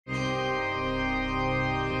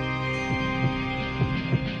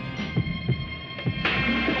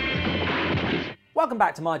Welcome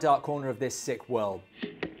back to my dark corner of this sick world.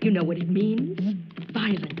 You know what it means?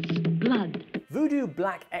 Violence, blood. Voodoo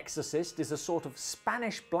Black Exorcist is a sort of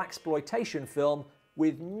Spanish blaxploitation film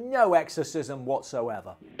with no exorcism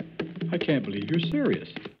whatsoever. I can't believe you're serious.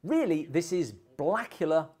 Really, this is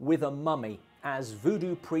Blackula with a mummy, as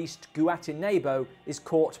voodoo priest Gatanebo is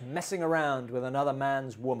caught messing around with another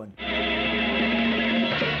man's woman.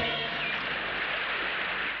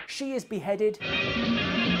 She is beheaded.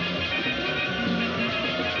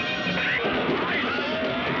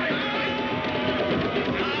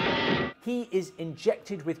 He is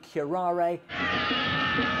injected with curare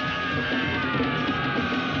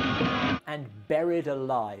and buried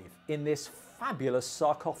alive in this fabulous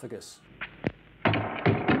sarcophagus.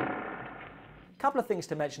 Couple of things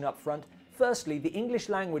to mention up front. Firstly, the English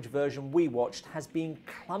language version we watched has been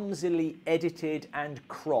clumsily edited and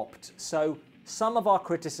cropped, so some of our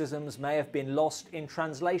criticisms may have been lost in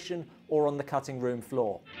translation or on the cutting room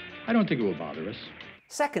floor. I don't think it will bother us.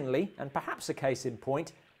 Secondly, and perhaps a case in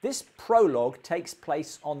point, this prologue takes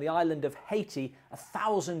place on the island of Haiti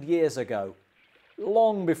 1,000 years ago,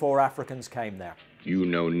 long before Africans came there. You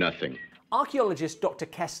know nothing. Archaeologist Dr.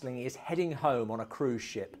 Kessling is heading home on a cruise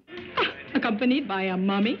ship. Accompanied by a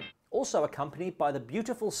mummy? Also accompanied by the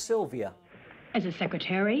beautiful Sylvia. As a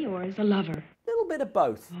secretary or as a lover? A little bit of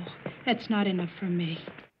both. Oh, that's not enough for me.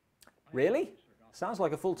 Really? Sounds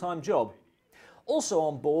like a full-time job. Also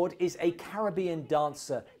on board is a Caribbean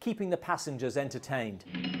dancer, keeping the passengers entertained.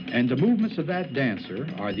 And the movements of that dancer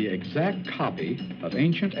are the exact copy of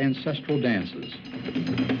ancient ancestral dances.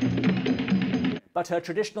 But her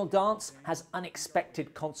traditional dance has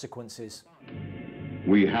unexpected consequences.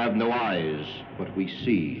 We have no eyes, but we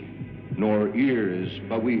see, nor ears,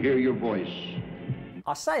 but we hear your voice.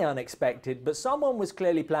 I say unexpected, but someone was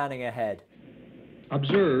clearly planning ahead.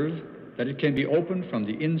 Observe that it can be opened from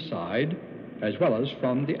the inside as well as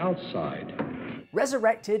from the outside.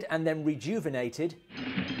 Resurrected and then rejuvenated,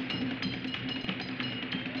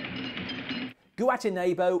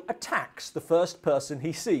 Gatanebo attacks the first person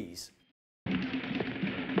he sees.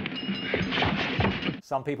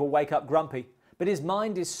 Some people wake up grumpy, but his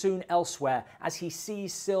mind is soon elsewhere as he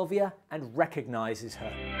sees Sylvia and recognises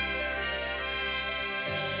her.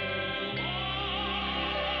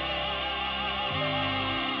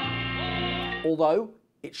 Although,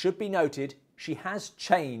 it should be noted, she has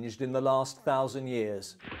changed in the last 1,000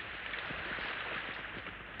 years.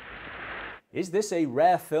 Is this a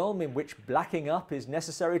rare film in which blacking up is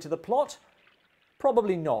necessary to the plot?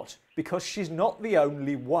 Probably not, because she's not the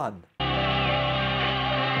only one.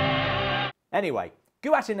 Anyway,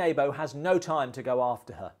 Gatanebo has no time to go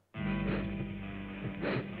after her.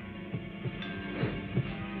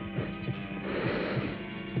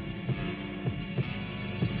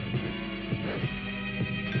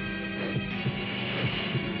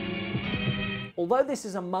 Although this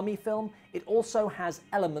is a mummy film, it also has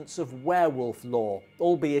elements of werewolf lore,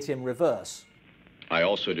 albeit in reverse. I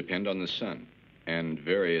also depend on the sun and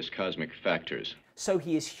various cosmic factors. So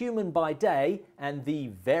he is human by day, and the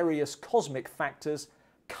various cosmic factors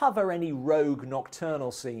cover any rogue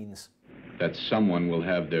nocturnal scenes. That someone will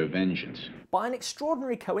have their vengeance. By an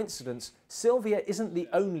extraordinary coincidence, Sylvia isn't the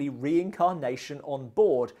only reincarnation on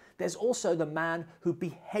board. There's also the man who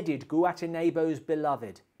beheaded Gatanebo's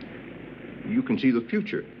beloved. You can see the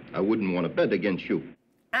future. I wouldn't want to bet against you.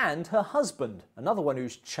 And her husband, another one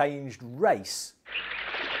who's changed race.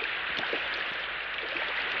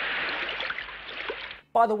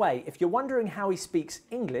 By the way, if you're wondering how he speaks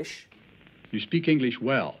English... You speak English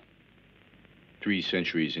well. 3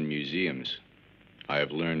 centuries in museums. I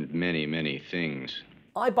have learned many, many things.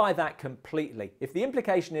 I buy that completely. If the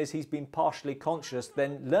implication is he's been partially conscious,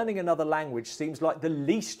 then learning another language seems like the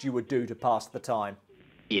least you would do to pass the time.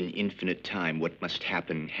 In infinite time, what must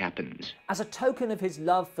happen, happens. As a token of his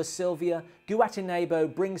love for Sylvia,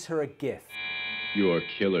 Gatanebo brings her a gift. Your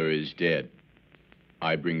killer is dead.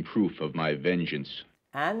 I bring proof of my vengeance.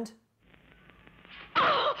 And?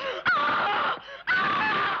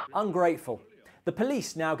 Ungrateful. The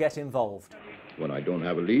police now get involved. When I don't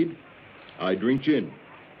have a lead, I drink gin.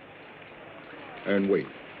 And wait.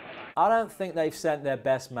 I don't think they've sent their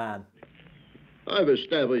best man. I've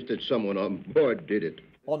established that someone on board did it.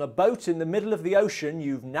 On a boat in the middle of the ocean,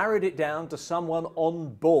 you've narrowed it down to someone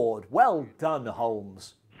on board. Well done,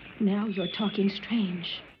 Holmes. Now you're talking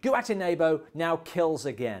strange. Gatanebo now kills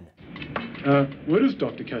again. Where is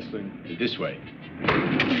Dr. Kessling? This way.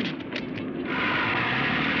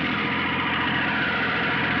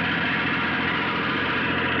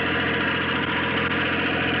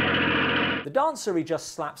 The dancer he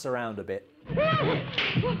just slaps around a bit.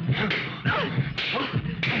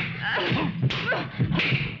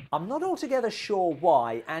 I'm not altogether sure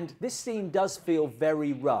why, and this scene does feel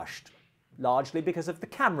very rushed, largely because of the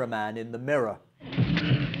cameraman in the mirror.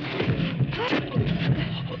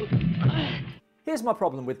 Here's my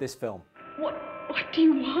problem with this film. What do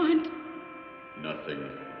you want? Nothing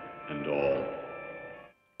and all.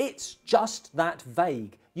 It's just that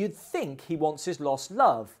vague. You'd think he wants his lost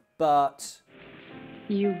love, but...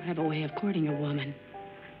 You have a way of courting a woman.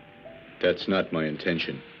 That's not my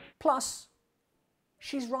intention. Plus,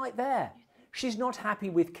 she's right there. She's not happy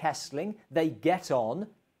with Kessling, they get on,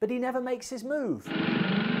 but he never makes his move.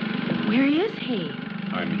 Where is he?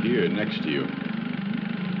 I'm here next to you.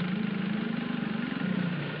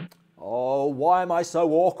 Oh, why am I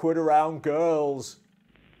so awkward around girls?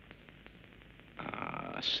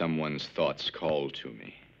 Someone's thoughts called to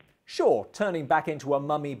me. Sure, turning back into a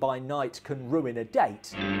mummy by night can ruin a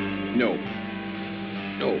date. No.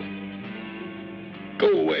 No.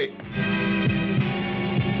 Go away.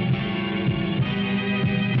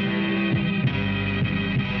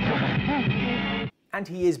 And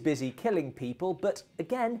he is busy killing people, but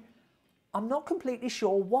again, I'm not completely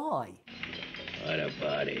sure why. What a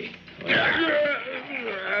body.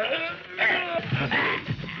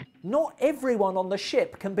 Not everyone on the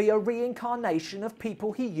ship can be a reincarnation of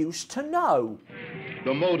people he used to know.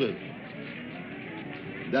 The motive.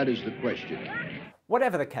 That is the question.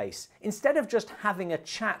 Whatever the case, instead of just having a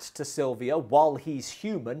chat to Sylvia while he's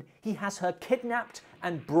human, he has her kidnapped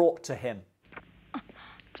and brought to him.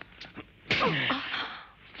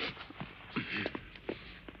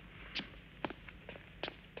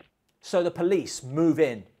 So the police move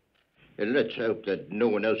in. And let's hope that no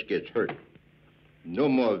one else gets hurt. No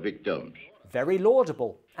more victims. Very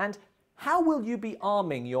laudable. And how will you be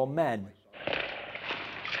arming your men?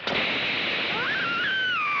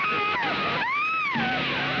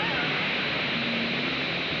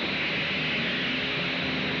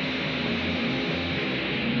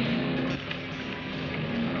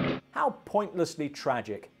 How pointlessly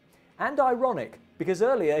tragic. And ironic, because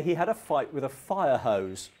earlier he had a fight with a fire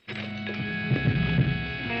hose.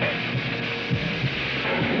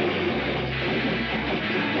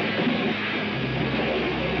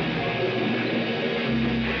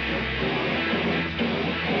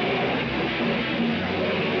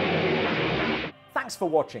 Thanks for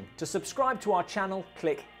watching. To subscribe to our channel,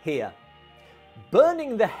 click here.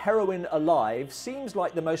 Burning the heroine alive seems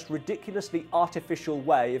like the most ridiculously artificial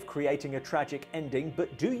way of creating a tragic ending,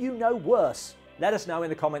 but do you know worse? Let us know in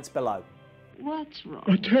the comments below. What's wrong?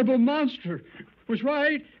 A terrible monster was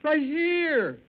right here.